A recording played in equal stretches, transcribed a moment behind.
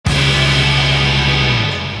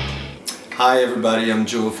Hi everybody, I'm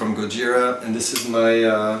Joe from Gojira, and this is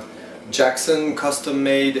my Jackson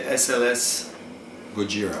custom-made SLS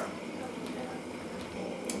Gojira.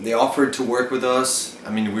 They offered to work with us. I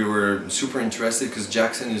mean, we were super interested because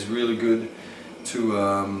Jackson is really good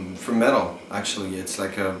for metal. Actually, it's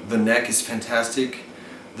like the neck is fantastic.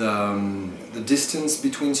 The distance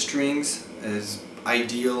between strings is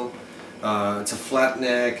ideal. It's a flat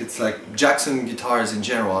neck. It's like Jackson guitars in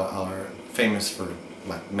general are famous for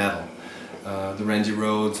like metal. The Randy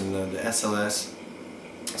Rhodes and the SLS.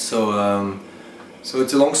 So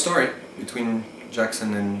it's a long story between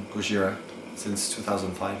Jackson and Gojira since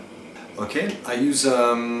 2005. Okay, I use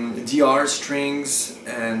DR strings,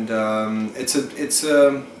 and it's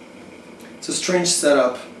a strange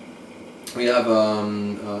setup. We have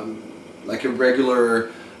like a regular,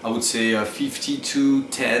 I would say, a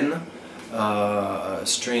 52-10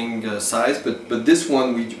 string size, but this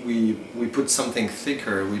one we put something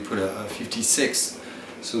thicker. We put a 56,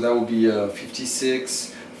 so that would be a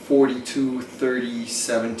 56, 42, 30,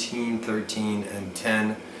 17, 13, and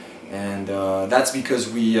 10, and that's because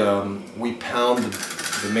we pound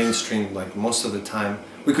the main string like most of the time.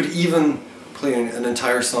 We could even play an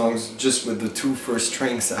entire song just with the two first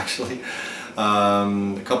strings. Actually,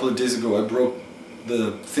 a couple of days ago I broke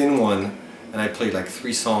the thin one, and I played like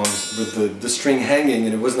 3 songs with the string hanging,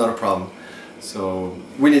 and it was not a problem. So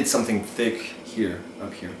we need something thick here,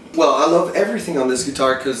 up here. Well, I love everything on this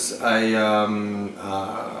guitar because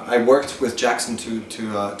I worked with Jackson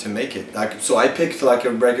to make it. So I picked like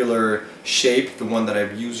a regular shape, the one that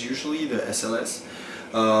I use usually, the SLS.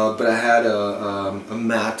 But I had a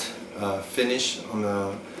matte finish on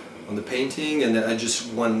the painting, and then I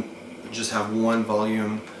just have one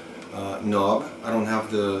volume knob. I don't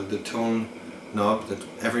have the tone knob that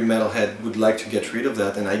every metalhead would like to get rid of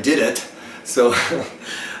that, and I did it. So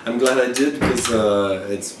I'm glad I did, because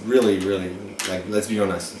it's really, like, let's be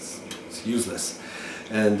honest, it's useless.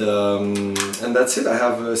 And that's it. I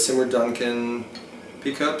have Simmer Duncan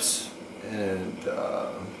pickups,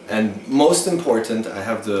 and most important, I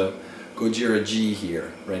have the Gojira G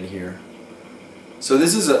here, right here. So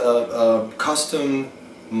this is a custom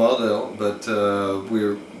model, but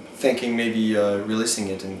we're thinking maybe releasing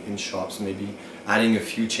it in shops, maybe adding a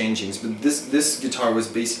few changings. But this guitar was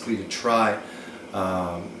basically to try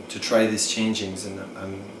these changings, and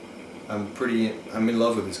I'm in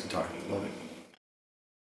love with this guitar. Love it.